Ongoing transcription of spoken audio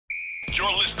You're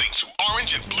listening to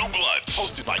Orange and Blue Bloods,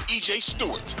 hosted by EJ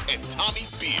Stewart and Tommy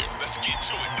Beer. Let's get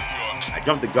to it, New York. I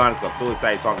jumped the gun because I'm so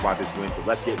excited to talk about this win, so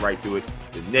let's get right to it.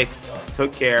 The Knicks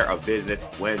took care of business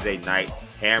Wednesday night,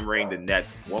 hammering the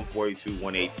Nets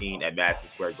 142-118 at Madison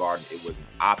Square Garden. It was an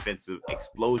offensive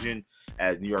explosion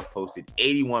as New York posted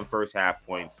 81 first-half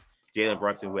points. Jalen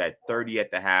Brunson, who had 30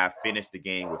 at the half, finished the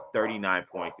game with 39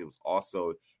 points. It was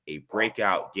also a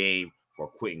breakout game for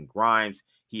Quentin Grimes.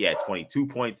 He had 22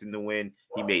 points in the win.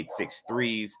 He made 6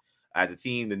 threes. As a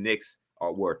team, the Knicks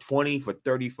were 20 for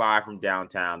 35 from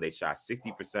downtown. They shot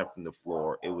 60% from the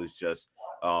floor. It was just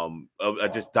a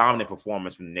just dominant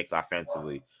performance from the Knicks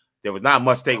offensively. There was not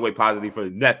much takeaway positively for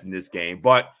the Nets in this game,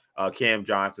 but Cam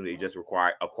Johnson, they just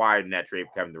acquired in that trade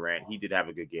for Kevin Durant. He did have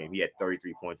a good game. He had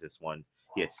 33 points in this one.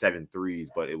 He had 7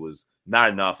 threes, but it was not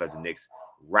enough as the Knicks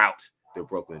rout the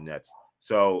Brooklyn Nets.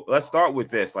 So let's start with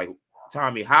this. Like,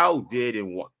 Tommy, how did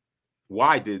and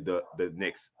why did the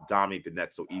Knicks dominate the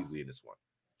Nets so easily in this one?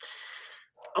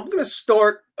 I'm going to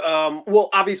start, well,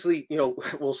 obviously,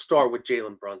 we'll start with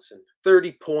Jalen Brunson.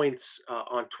 30 points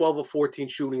on 12 of 14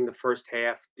 shooting in the first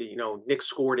half. Knicks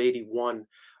scored 81.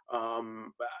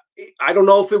 I don't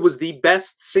know if it was the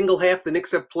best single half the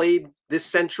Knicks have played this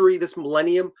century, this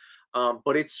millennium,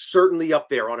 but it's certainly up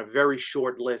there on a very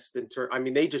short list.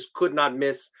 They just could not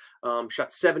miss. Shot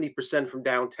 70% from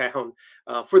downtown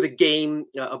for the game,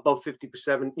 above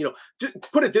 50%.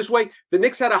 Put it this way, the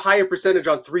Knicks had a higher percentage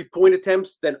on 3-point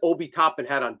attempts than Obi Toppin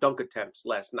had on dunk attempts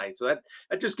last night. So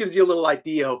that just gives you a little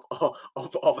idea of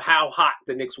how hot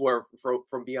the Knicks were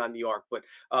from beyond the arc. But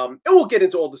and we'll get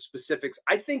into all the specifics.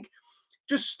 I think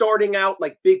just starting out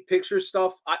like big picture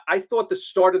stuff, I thought the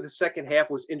start of the second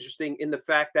half was interesting in the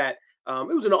fact that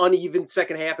it was an uneven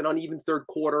second half, an uneven third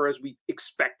quarter, as we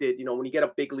expected. When you get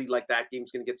a big lead like that,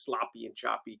 game's going to get sloppy and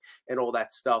choppy and all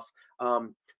that stuff.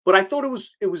 But I thought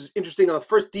it was interesting on the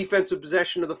first defensive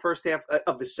possession of the first half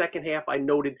of the second half. I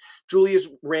noted Julius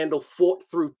Randle fought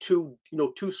through two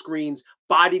screens,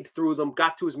 bodied through them,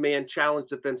 got to his man, challenged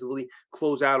defensively,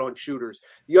 close out on shooters.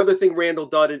 The other thing Randle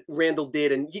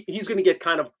did, and he's going to get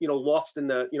kind of lost in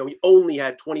the he only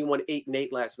had 21, 8, and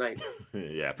 8 last night.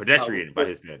 Yeah, pedestrian by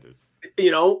his standards.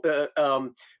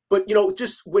 But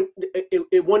just when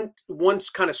it one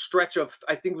kind of stretch of,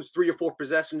 I think it was 3 or 4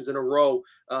 possessions in a row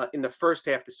in the first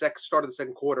half, the start of the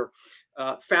second quarter,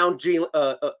 found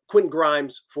Quentin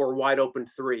Grimes for a wide open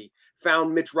 3,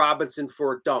 found Mitch Robinson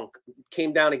for a dunk,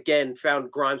 came down again,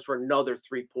 found Grimes for another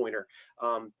 3-pointer.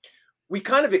 We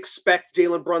kind of expect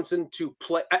Jalen Brunson to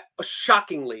play.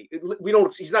 Shockingly,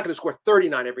 he's not going to score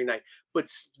 39 every night. But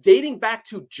dating back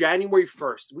to January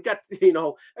 1st, we got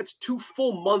that's 2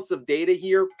 full months of data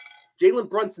here. Jalen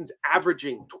Brunson's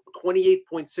averaging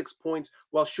 28.6 points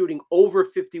while shooting over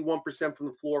 51% from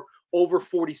the floor, over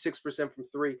 46% from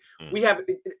 3.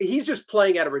 He's just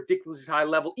playing at a ridiculously high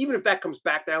level. Even if that comes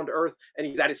back down to earth and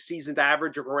he's at his seasoned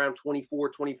average of around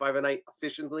 24, 25 a night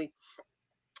efficiently,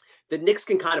 the Knicks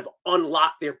can kind of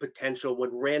unlock their potential when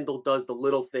Randle does the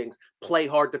little things, play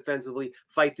hard defensively,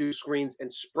 fight through screens,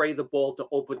 and spray the ball to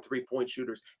open 3-point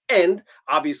shooters. And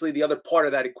obviously, the other part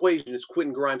of that equation is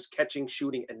Quentin Grimes catching,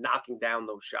 shooting, and knocking down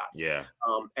those shots. Yeah.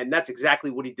 And that's exactly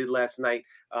what he did last night.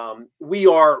 We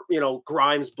are,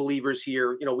 Grimes believers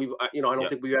here. I don't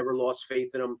think we've ever lost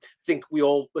faith in him. I think we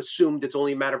all assumed it's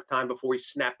only a matter of time before he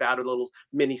snapped out of a little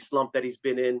mini slump that he's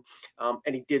been in.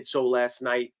 And he did so last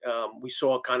night. We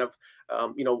saw kind of,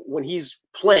 when he's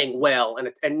playing well,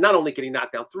 and not only can he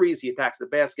knock down threes, he attacks the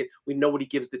basket. We know what he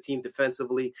gives the team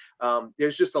defensively.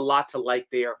 There's just a lot to like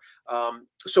there.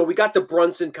 So we got the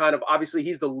Brunson kind of, obviously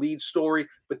he's the lead story,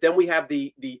 but then we have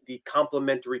the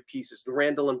complementary pieces, the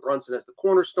Randle and Brunson as the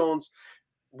cornerstones.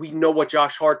 We know what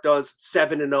Josh Hart does,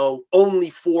 7-0, only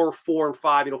 4 and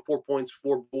 5, 4 points,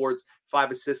 4 boards,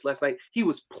 5 assists last night. He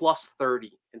was plus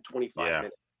 30 in 25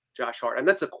 minutes. Josh Hart. And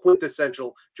that's a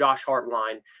quintessential Josh Hart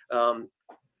line.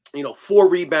 4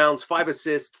 rebounds, 5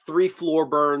 assists, 3 floor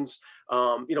burns,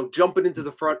 jumping into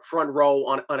the front row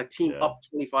on a team up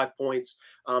 25 points.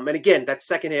 And again, that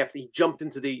second half, he jumped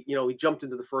into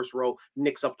the first row,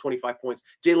 Knicks up 25 points.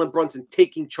 Jalen Brunson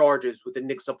taking charges with the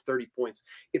Knicks up 30 points.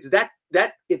 It's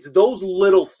it's those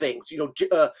little things,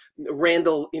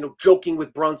 Randle, joking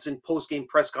with Brunson post-game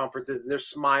press conferences, and they're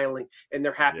smiling and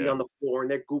they're happy on the floor and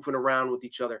they're goofing around with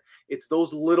each other. It's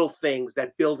those little things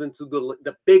that build into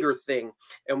the bigger thing.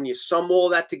 And when you sum all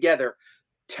that together,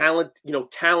 talent,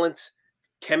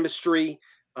 chemistry,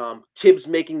 Tibbs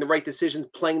making the right decisions,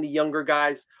 playing the younger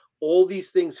guys, all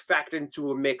these things factor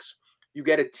into a mix you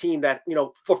get a team that,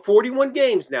 for 41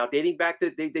 games now, dating back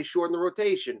to they shortened the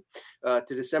rotation to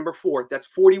December 4th. That's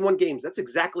 41 games. That's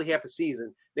exactly half a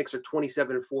season. Knicks are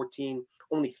 27-14.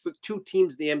 Only two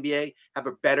teams in the NBA have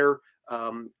a better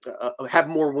have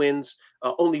more wins.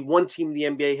 Only one team in the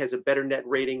NBA has a better net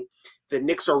rating. The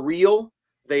Knicks are real.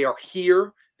 They are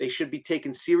here. They should be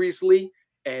taken seriously.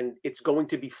 And it's going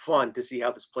to be fun to see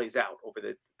how this plays out over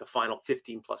the final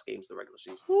 15 plus games of the regular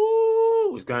season.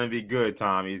 Ooh, it's going to be good,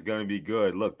 Tommy. It's going to be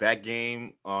good. Look, that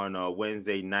game on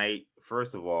Wednesday night,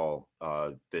 first of all,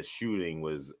 the shooting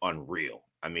was unreal.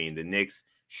 I mean, the Knicks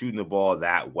shooting the ball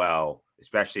that well,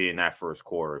 especially in that first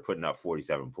quarter, putting up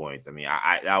 47 points. I mean,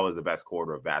 that was the best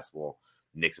quarter of basketball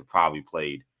the Knicks have probably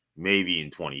played maybe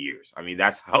in 20 years. I mean,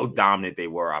 that's how dominant they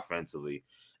were offensively.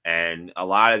 And a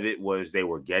lot of it was they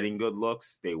were getting good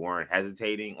looks. They weren't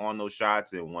hesitating on those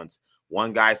shots. And once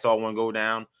one guy saw one go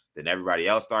down, then everybody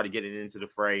else started getting into the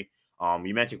fray.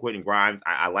 You mentioned Quentin Grimes.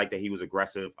 I like that he was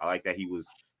aggressive. I like that he was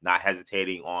not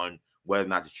hesitating on whether or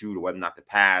not to shoot or whether or not to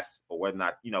pass or whether or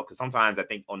not, because sometimes I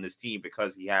think on this team,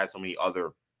 because he has so many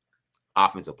other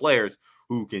offensive players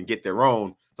who can get their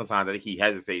own, sometimes I think he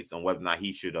hesitates on whether or not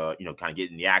he should, kind of get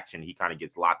in the action. He kind of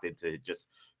gets locked into just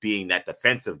being that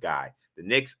defensive guy. The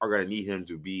Knicks are going to need him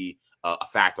to be a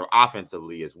factor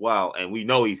offensively as well. And we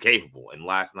know he's capable. And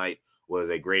last night was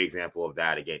a great example of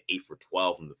that. Again, 8 for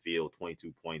 12 from the field,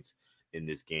 22 points in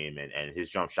this game. And his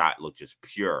jump shot looked just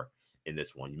pure in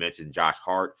this one. You mentioned Josh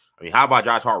Hart. I mean, how about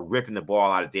Josh Hart ripping the ball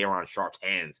out of Daron Sharp's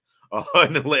hands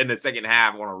in the second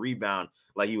half on a rebound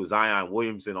like he was Zion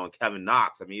Williamson on Kevin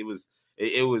Knox? I mean,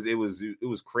 it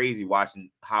was crazy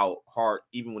watching how Hart,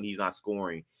 even when he's not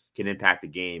scoring, can impact the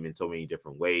game in so many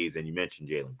different ways. And you mentioned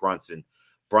Jalen Brunson.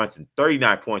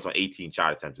 39 points on 18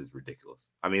 shot attempts is ridiculous.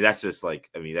 I mean, that's just that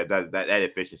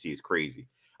efficiency is crazy.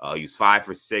 He was 5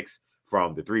 for 6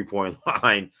 from the 3-point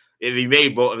line. And he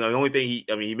made both. The only thing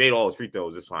he made all his free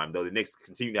throws this time, though. The Knicks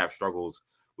continue to have struggles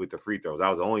with the free throws. That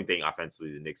was the only thing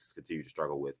offensively the Knicks continue to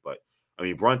struggle with. But I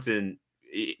mean, Brunson,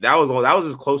 that was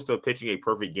as close to pitching a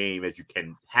perfect game as you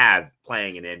can have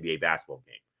playing an NBA basketball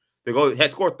game. They had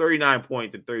scored 39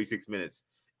 points in 36 minutes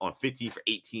on 15 for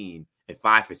 18 and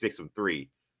 5 for 6 from 3.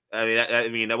 I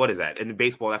mean, what is that? In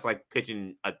baseball, that's like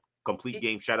pitching a complete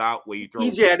game shutout where you throw.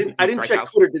 EJ, I didn't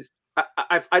check Twitter.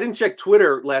 I didn't check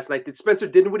Twitter last night. Did Spencer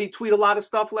Dinwiddie tweet a lot of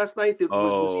stuff last night?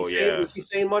 Was he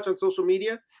saying much on social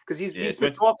media? Because he's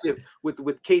been talkative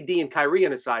with KD and Kyrie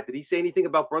on his side. Did he say anything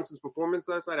about Brunson's performance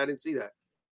last night? I didn't see that.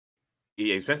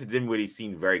 Yeah, Spencer Dinwiddie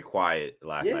seemed very quiet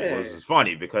last night. Which is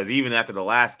funny because even after the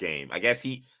last game, I guess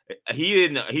he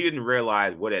didn't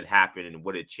realize what had happened and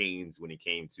what had changed when it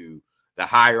came to the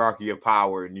hierarchy of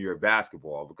power in New York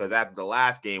basketball. Because after the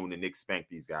last game when the Knicks spanked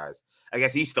these guys, I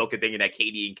guess he's still thinking that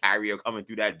KD and Kyrie are coming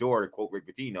through that door, to quote Rick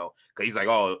Pitino, because he's like,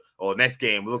 oh, next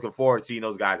game, we're looking forward to seeing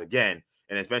those guys again.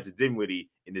 And then Spencer Dinwiddie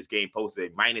in this game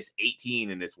posted minus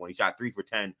 18 in this one. He shot 3 for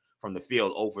 10 from the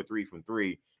field, 0 for 3 from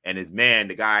 3. And his man,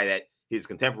 the guy that his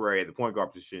contemporary at the point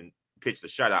guard position, pitched a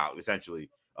shutout, essentially.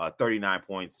 39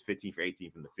 points, 15 for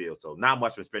 18 from the field. So not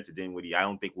much from Spencer Dinwiddie. I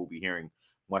don't think we'll be hearing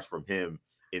much from him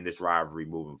in this rivalry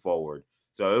moving forward.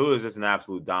 So it was just an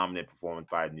absolute dominant performance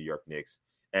by the New York Knicks.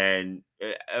 And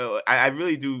I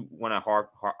really do want to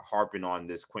harping on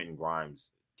this Quentin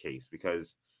Grimes case,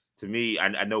 because to me,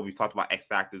 I know we've talked about X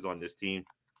factors on this team.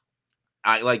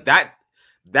 I like that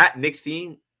Knicks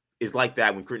team is like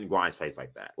that when Quentin Grimes plays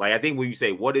like that. Like, I think when you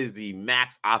say, what is the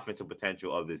max offensive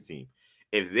potential of this team?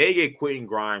 If they get Quentin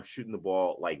Grimes shooting the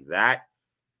ball like that,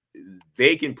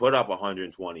 they can put up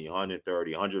 120,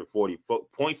 130, 140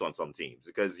 points on some teams,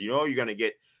 because you're going to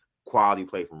get quality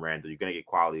play from Randall. You're going to get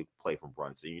quality play from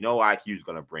Brunson. IQ is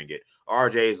going to bring it.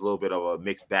 RJ is a little bit of a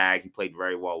mixed bag. He played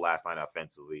very well last night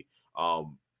offensively.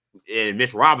 And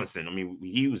Mitch Robinson, I mean,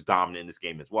 he was dominant in this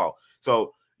game as well.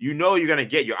 So you're going to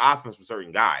get your offense from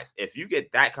certain guys. If you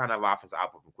get that kind of offensive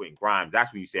output from Quentin Grimes,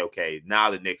 that's when you say, okay, now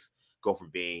the Knicks go from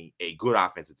being a good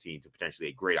offensive team to potentially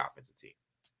a great offensive team.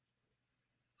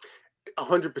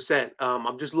 100%.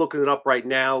 I'm just looking it up right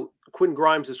now. Quentin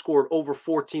Grimes has scored over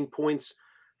 14 points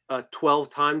 12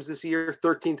 times this year,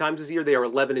 13 times this year. They are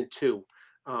 11-2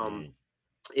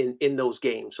 in those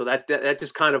games. So that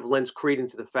just kind of lends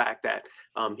credence to the fact that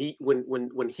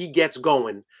when he gets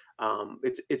going,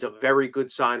 it's a very good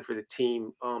sign for the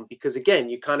team, because again,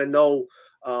 you kind of know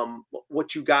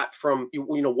what you got from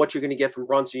what you're going to get from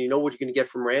Brunson. You know what you're going to get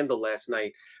from Randall last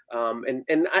night. And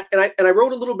I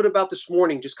wrote a little bit about this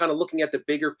morning, just kind of looking at the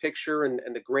bigger picture and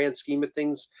the grand scheme of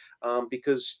things,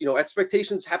 because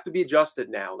expectations have to be adjusted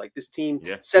now. Like this team,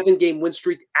 7-game win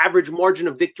streak, average margin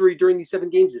of victory during these 7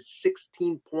 games is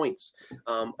 16 points.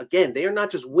 Again, they are not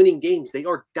just winning games; they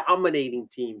are dominating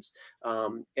teams.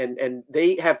 And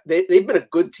they've been a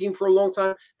good team for a long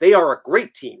time. They are a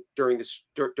great team during this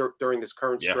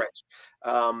current stretch.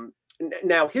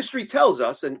 Now, history tells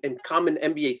us, and common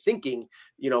NBA thinking,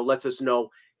 lets us know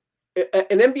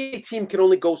an NBA team can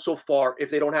only go so far if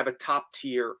they don't have a top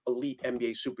tier elite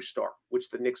NBA superstar, which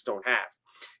the Knicks don't have.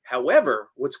 However,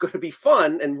 what's going to be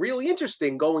fun and really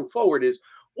interesting going forward is,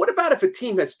 what about if a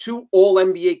team has 2 all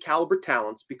NBA caliber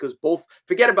talents? Because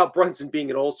forget about Brunson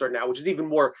being an all-star now, which is even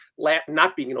more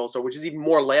not being an all-star, which is even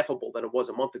more laughable than it was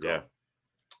a month ago. Yeah.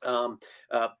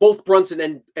 Both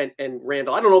Brunson and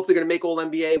Randall. I don't know if they're going to make all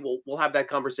NBA. We'll have that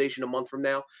conversation a month from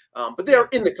now. But they're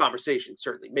in the conversation,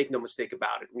 certainly. Make no mistake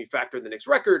about it. When you factor in the Knicks'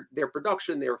 record, their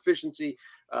production, their efficiency,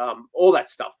 all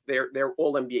that stuff, they're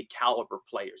all NBA caliber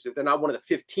players. If they're not one of the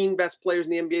 15 best players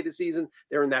in the NBA this season,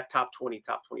 they're in that top 20,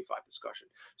 top 25 discussion.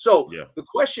 So the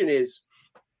question is,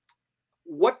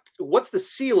 what's the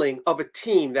ceiling of a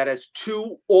team that has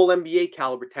 2 all NBA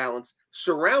caliber talents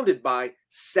surrounded by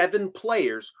 7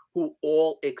 players who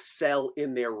all excel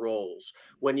in their roles?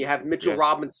 When you have Mitchell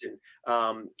Robinson,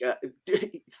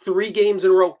 3 games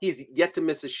in a row, he's yet to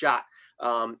miss a shot.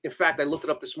 In fact, I looked it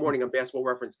up this morning on Basketball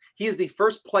Reference. He is the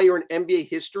first player in NBA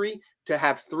history to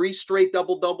have 3 straight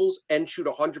double-doubles and shoot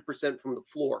 100% from the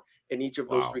floor in each of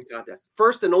those 3 contests.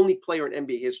 First and only player in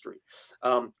NBA history.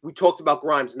 We talked about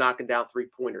Grimes knocking down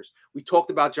 3-pointers. We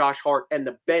talked about Josh Hart and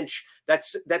the bench.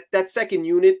 That second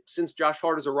unit since Josh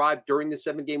Hart has arrived during the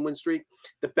 7-game win streak,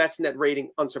 the best net rating,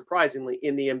 unsurprisingly,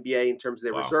 in the NBA in terms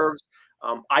of their reserves.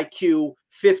 IQ,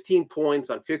 15 points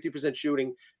on 50%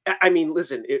 shooting. I mean,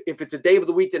 listen, if it's a day of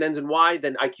the week that ends in Y,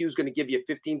 then IQ is going to give you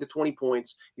 15 to 20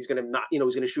 points. He's going to he's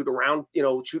going to shoot around,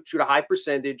 shoot a high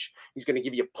percentage. He's going to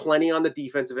give you plenty on the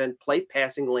defensive end, play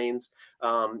passing lanes.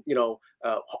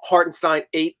 Hartenstein,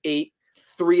 8-8.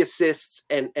 3 assists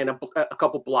and a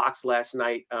couple blocks last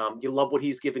night. You love what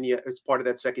he's given you as part of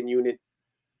that second unit.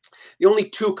 The only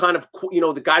 2 kind of,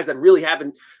 the guys that really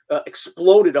haven't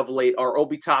exploded of late are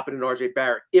Obi Toppin and RJ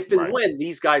Barrett. If and when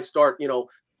these guys start,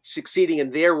 succeeding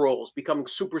in their roles, becoming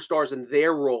superstars in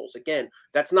their roles. Again,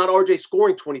 that's not RJ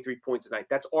scoring 23 points a night.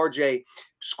 That's RJ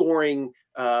scoring,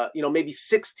 maybe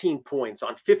 16 points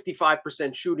on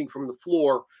 55% shooting from the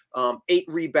floor, 8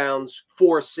 rebounds,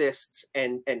 4 assists,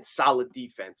 and solid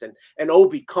defense. And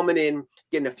Obi coming in,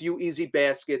 getting a few easy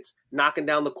baskets, knocking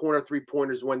down the corner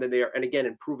 3-pointers when they're there, and again,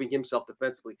 improving himself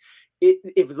defensively.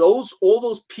 If all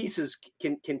those pieces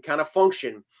can kind of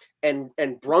function, and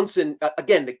Brunson,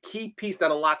 again, the key piece that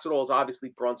unlocks it all is obviously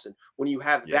Brunson. When you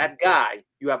have that guy,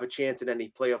 you have a chance in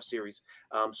any playoff series.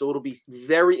 So it'll be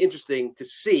very interesting to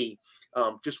see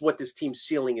just what this team's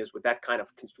ceiling is with that kind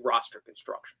of roster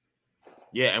construction.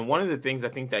 Yeah, and one of the things I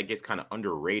think that gets kind of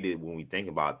underrated when we think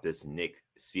about this Knicks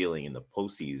ceiling in the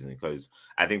postseason, because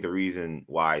I think the reason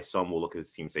why some will look at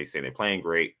this team and say they're playing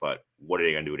great, but what are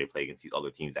they going to do when they play against these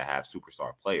other teams that have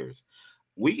superstar players?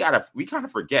 We kind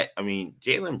of forget. I mean,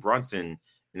 Jalen Brunson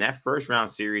in that first round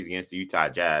series against the Utah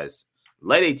Jazz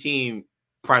led a team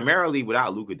primarily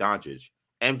without Luka Doncic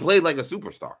and played like a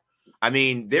superstar. I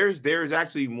mean, there's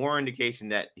actually more indication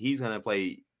that he's going to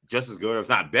play just as good, if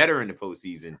not better, in the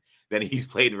postseason than he's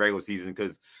played in the regular season,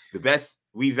 because the best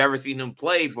we've ever seen him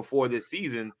play before this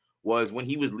season was when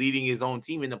he was leading his own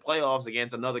team in the playoffs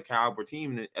against another high caliber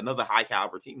team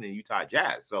than the Utah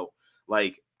Jazz. So,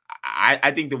 like,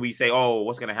 I think that we say, oh,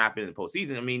 what's going to happen in the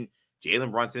postseason? I mean,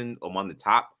 Jalen Brunson, among the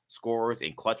top scorers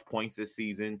in clutch points this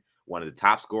season, one of the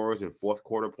top scorers in fourth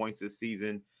quarter points this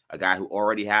season, a guy who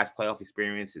already has playoff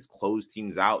experience, has closed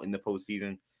teams out in the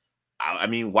postseason. I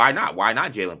mean, why not? Why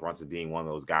not Jalen Brunson being one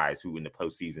of those guys who in the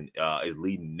postseason is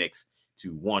leading Knicks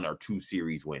to 1 or 2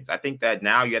 series wins? I think that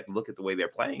now you have to look at the way they're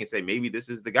playing and say, maybe this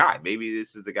is the guy. Maybe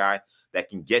this is the guy that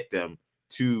can get them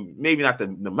to maybe not the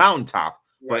mountaintop,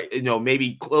 but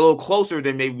maybe a little closer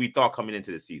than maybe we thought coming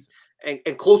into the season.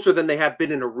 And closer than they have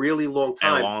been in a really long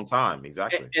time. And a long time,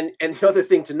 exactly. And the other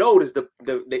thing to note is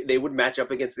they would match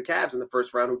up against the Cavs in the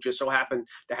first round, who just so happened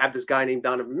to have this guy named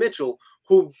Donovan Mitchell,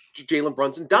 who Jalen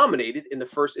Brunson dominated in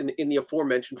the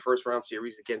aforementioned first round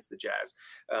series against the Jazz,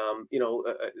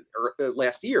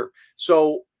 last year.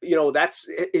 So that's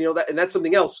and that's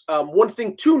something else. One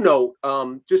thing to note,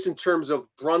 just in terms of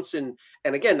Brunson,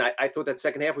 and again, I thought that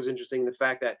second half was interesting. The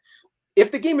fact that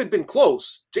if the game had been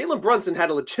close, Jalen Brunson had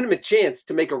a legitimate chance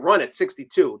to make a run at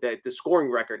 62, the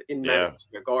scoring record in Madison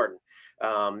Square Garden.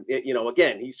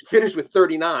 Again, he's finished with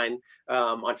 39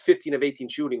 on 15 of 18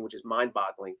 shooting, which is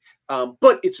mind-boggling.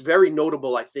 But it's very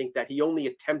notable, I think, that he only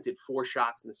attempted 4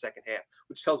 shots in the second half,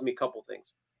 which tells me a couple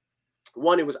things.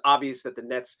 One, it was obvious that the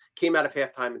Nets came out of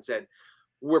halftime and said,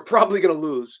 we're probably going to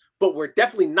lose, but we're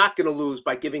definitely not going to lose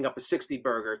by giving up a 60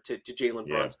 burger to Jalen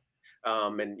Brunson.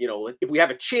 If we have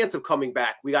a chance of coming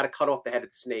back, we got to cut off the head of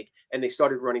the snake. And they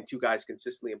started running 2 guys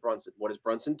consistently in Brunson. What does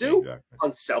Brunson do? Exactly.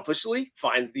 Unselfishly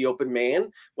finds the open man,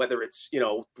 whether it's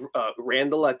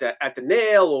Randall at the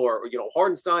nail or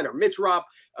Hardenstein or Mitch Rob.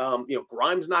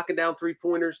 Grimes knocking down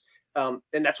 3-pointers.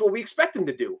 And that's what we expect him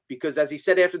to do, because as he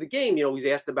said after the game, he's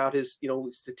asked about his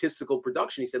statistical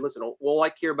production. He said, listen, all I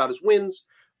care about is wins.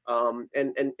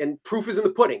 And proof is in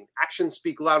the pudding. Actions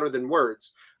speak louder than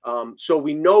words. So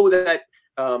we know that,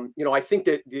 I think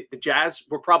that the Jazz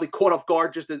were probably caught off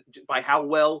guard just by how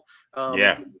well.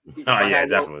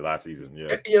 Definitely last season.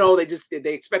 Yeah.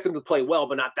 They expect them to play well,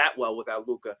 but not that well without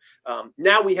Luka.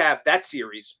 Now we have that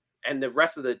series and the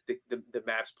rest of the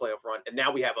Mavs playoff run. And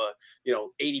now we have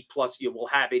 80 plus, we'll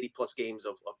have 80 plus games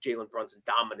of Jalen Brunson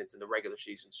dominance in the regular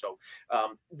season. So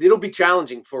it'll be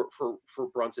challenging for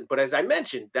Brunson. But as I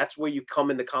mentioned, that's where you come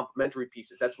in the complementary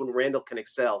pieces. That's when Randall can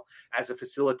excel as a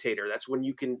facilitator. That's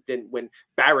when when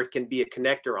Barrett can be a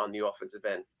connector on the offensive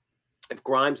end. If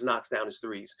Grimes knocks down his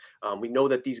threes, we know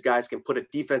that these guys can put a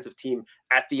defensive team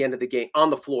at the end of the game, on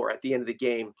the floor at the end of the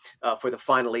game for the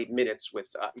final 8 minutes with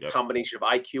a combination of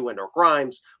IQ and or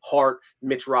Grimes, Hart,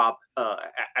 Mitch Rob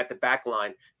at the back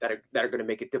line that are going to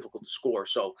make it difficult to score.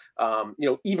 So,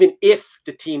 even if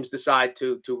the teams decide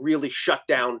to really shut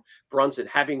down Brunson,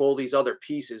 having all these other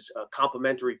pieces,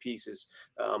 complementary pieces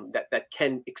that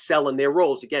can excel in their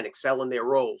roles, you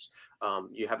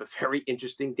have a very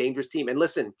interesting, dangerous team. And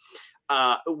listen,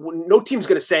 no team's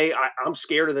going to say, I'm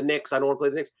scared of the Knicks, I don't want to play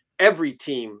the Knicks. Every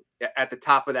team at the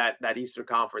top of that Eastern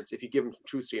Conference, if you give them some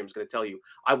truth serum, is going to tell you,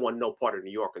 I want no part of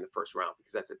New York in the first round,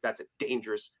 because that's a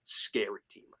dangerous, scary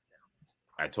team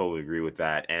right now. I totally agree with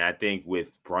that. And I think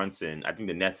with Brunson, I think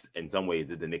the Nets in some ways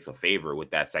did the Knicks a favor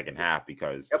with that second half,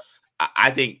 because I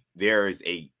think there is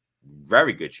a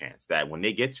very good chance that when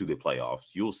they get to the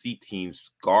playoffs, you'll see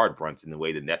teams guard Brunson the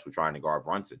way the Nets were trying to guard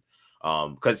Brunson.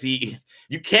 Because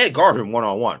you can't guard him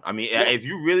one-on-one. I mean, if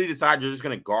you really decide you're just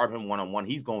going to guard him one-on-one,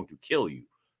 he's going to kill you.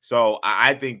 So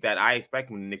I think that I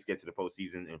expect when the Knicks get to the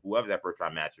postseason, and whoever that first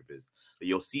round matchup is, that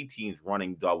you'll see teams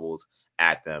running doubles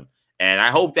at them. And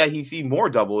I hope that he see more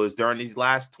doubles during these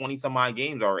last 20 some odd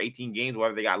games or 18 games,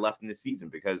 whatever they got left in the season,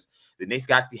 because the Knicks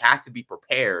have to be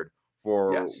prepared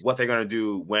for what they're going to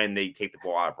do when they take the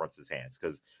ball out of Brunson's hands.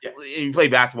 Because you play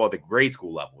basketball at the grade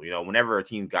school level, whenever a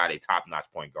team's got a top-notch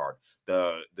point guard,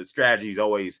 the strategy is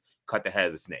always cut the head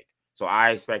of the snake. So I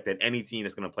expect that any team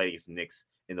that's going to play against the Knicks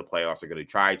in the playoffs are going to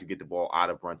try to get the ball out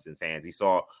of Brunson's hands. He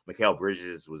saw Mikal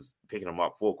Bridges was picking him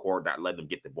up full court, not letting him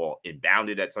get the ball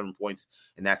inbounded at some points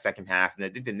in that second half. And I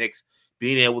think the Knicks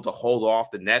being able to hold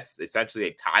off the Nets, essentially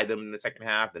they tied them in the second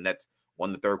half. The Nets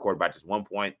won the third quarter by just 1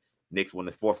 point. Knicks won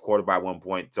the fourth quarter by 1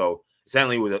 point. So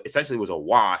essentially it was a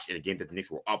wash in a game that the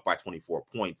Knicks were up by 24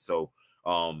 points. So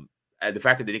the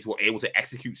fact that the Knicks were able to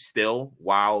execute still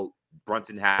while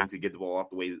Brunson having to get the ball off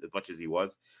the way as much as he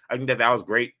was, I think that was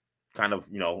great, kind of,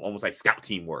 almost like scout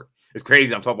team work. It's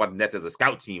crazy. I'm talking about the Nets as a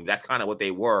scout team. That's kind of what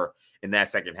they were in that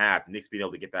second half. The Knicks being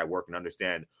able to get that work and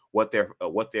understand what their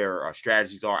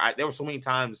strategies are. There were so many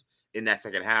times in that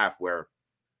second half where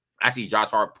I see Josh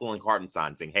Hart pulling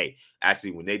Hartenstein saying, hey,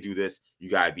 actually, when they do this,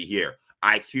 you got to be here.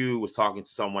 IQ was talking to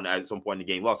someone at some point in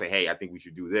the game, say, hey, I think we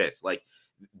should do this. Like,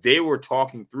 they were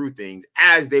talking through things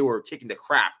as they were kicking the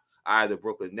crap out of the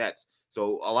Brooklyn Nets.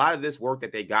 So a lot of this work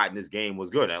that they got in this game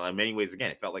was good. And in many ways, again,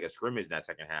 it felt like a scrimmage in that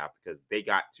second half, because they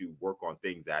got to work on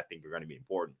things that I think are going to be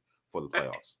important for the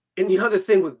playoffs. And the other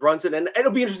thing with Brunson, and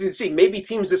it'll be interesting to see, maybe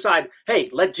teams decide, hey,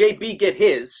 let JB get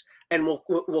his, and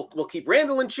we'll keep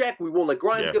Randall in check. We won't let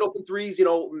Grimes get open threes.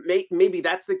 Maybe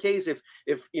that's the case. If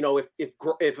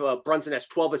Brunson has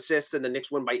 12 assists and the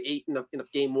Knicks win by 8 in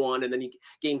game 1, and then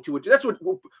game 2. That's what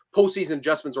postseason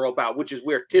adjustments are all about, which is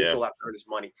where Tibbs will have to earn his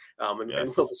money. And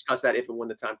we'll discuss that if and when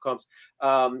the time comes.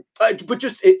 But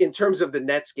just in terms of the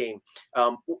Nets game,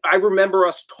 I remember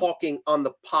us talking on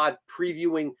the pod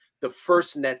previewing the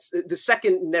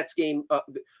second Nets game,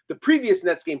 the previous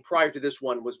Nets game prior to this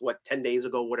one was 10 days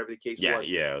ago, whatever the case was.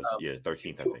 Yeah, it was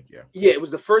 13th, I think. Yeah, it was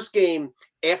the first game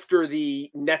after the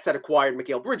Nets had acquired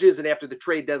Mikal Bridges and after the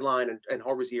trade deadline and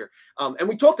Hart was here. And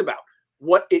we talked about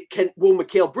will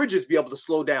Mikal Bridges be able to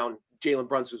slow down Jalen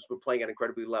Brunson's been playing at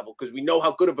incredibly level, because we know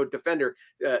how good of a defender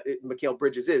Mikal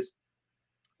Bridges is.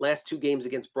 Last 2 games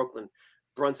against Brooklyn,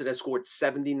 Brunson has scored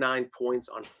 79 points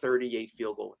on 38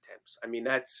 field goal attempts. I mean,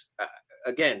 that's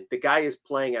again, the guy is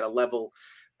playing at a level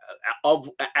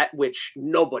at which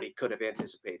nobody could have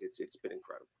anticipated. It's been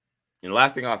incredible. And the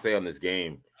last thing I'll say on this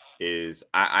game is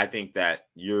I think that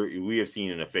we have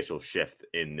seen an official shift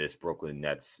in this Brooklyn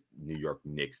Nets New York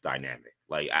Knicks dynamic.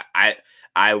 Like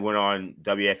I went on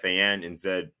WFAN and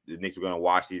said the Knicks were going to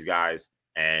watch these guys,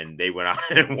 and they went out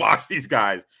and watched these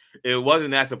guys. It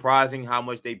wasn't that surprising how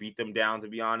much they beat them down, to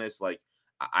be honest. Like,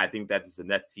 I think that's a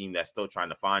Nets team that's still trying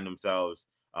to find themselves.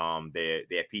 They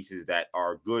have pieces that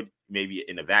are good, maybe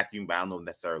in a vacuum, but I don't know if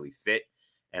necessarily fit.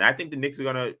 And I think the Knicks are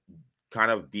going to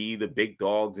kind of be the big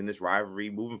dogs in this rivalry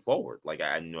moving forward. Like,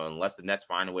 unless the Nets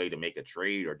find a way to make a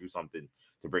trade or do something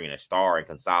to bring in a star and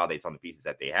consolidate some of the pieces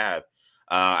that they have,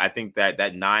 I think that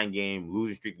 9-game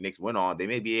losing streak the Knicks went on, they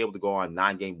may be able to go on a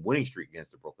 9-game winning streak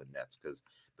against the Brooklyn Nets, because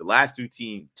the last two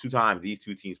times these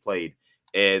two teams played,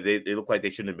 they look like they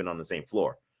shouldn't have been on the same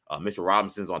floor. Mitchell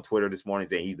Robinson's on Twitter this morning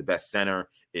saying he's the best center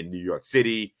in New York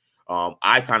City.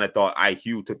 I kind of thought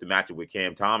IQ took the matchup with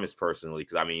Cam Thomas personally,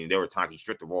 because, I mean, there were times he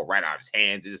stripped the ball right out of his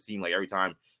hands. It just seemed like every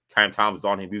time Cam Thomas was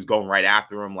on him, he was going right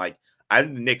after him. Like, I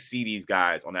think the Knicks see these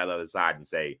guys on that other side and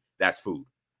say, that's food,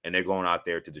 and they're going out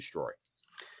there to destroy.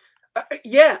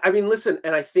 Yeah, I mean, listen,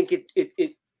 and I think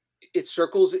it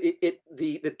circles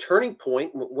the turning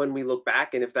point when we look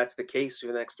back, and if that's the case for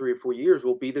the next 3 or 4 years,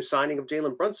 will be the signing of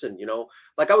Jalen Brunson. You know,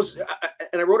 like I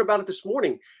wrote about it this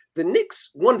morning. The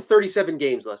Knicks won 37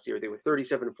 games last year. They were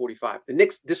 37-45. The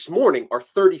Knicks this morning are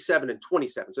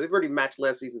 37-27. So they've already matched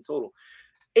last season's total.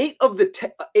 8 of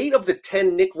the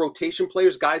 10 Knick rotation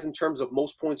players, guys in terms of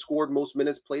most points scored, most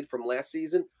minutes played from last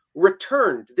season,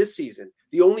 returned this season.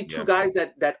 The only 2 guys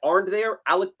that aren't there,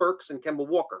 Alec Burks and Kemba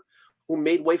Walker, who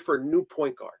made way for a new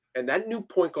point guard. And that new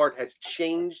point guard has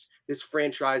changed this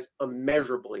franchise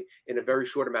immeasurably in a very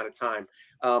short amount of time.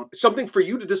 Something for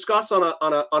you to discuss on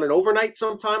an overnight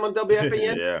sometime on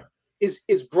WFAN. Yeah.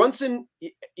 Is Brunson,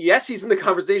 yes, he's in the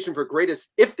conversation for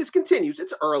greatest. If this continues,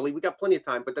 it's early. We got plenty of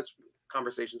time, but that's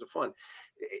conversations are fun.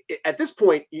 At this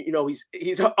point, you know,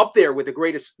 he's up there with the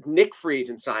greatest Knick free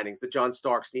agent signings, the John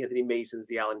Starks, the Anthony Masons,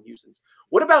 the Allen Houstons.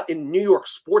 What about in New York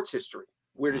sports history?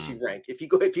 Where does he rank? If he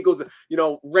goes, you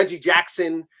know, Reggie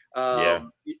Jackson,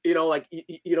 you know, like,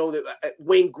 you know,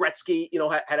 Wayne Gretzky, you know,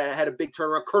 had a big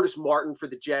turnaround. Curtis Martin for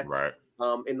the Jets, right,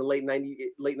 in the late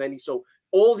 90s. So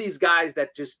all these guys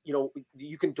that just, you know,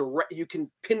 you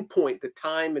can pinpoint the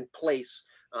time and place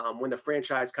when the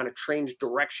franchise kind of changed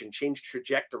direction, changed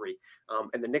trajectory,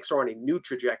 and the Knicks are on a new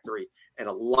trajectory, and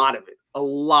a lot of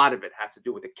it has to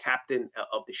do with the captain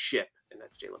of the ship, and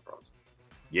that's Jalen Brunson.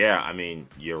 Yeah, I mean,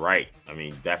 you're right. I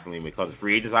mean, definitely because of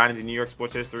free agent signings in New York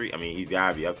sports history, I mean, he's got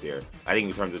to be up there. I think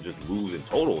in terms of just moves and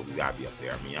totals, he's got to be up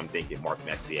there. I mean, I'm thinking Mark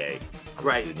Messier,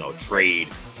 right? You know, trade,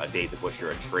 Dave the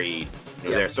Butcher, a trade. You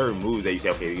know, there are certain moves that you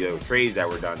say, okay, there were trades that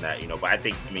were done that, you know, but I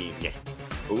think, I mean, yeah,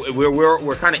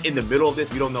 we're kind of in the middle of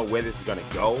this. We don't know where this is going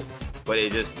to go, but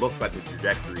it just looks like the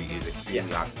trajectory is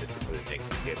extremely optimistic for the Knicks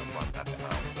to get a month at the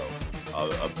helm. So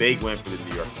a big win for the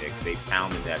New York Knicks. They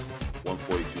pound the Nets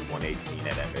 142-118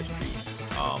 at MSG.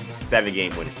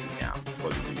 7-game winning streak now for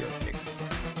the New York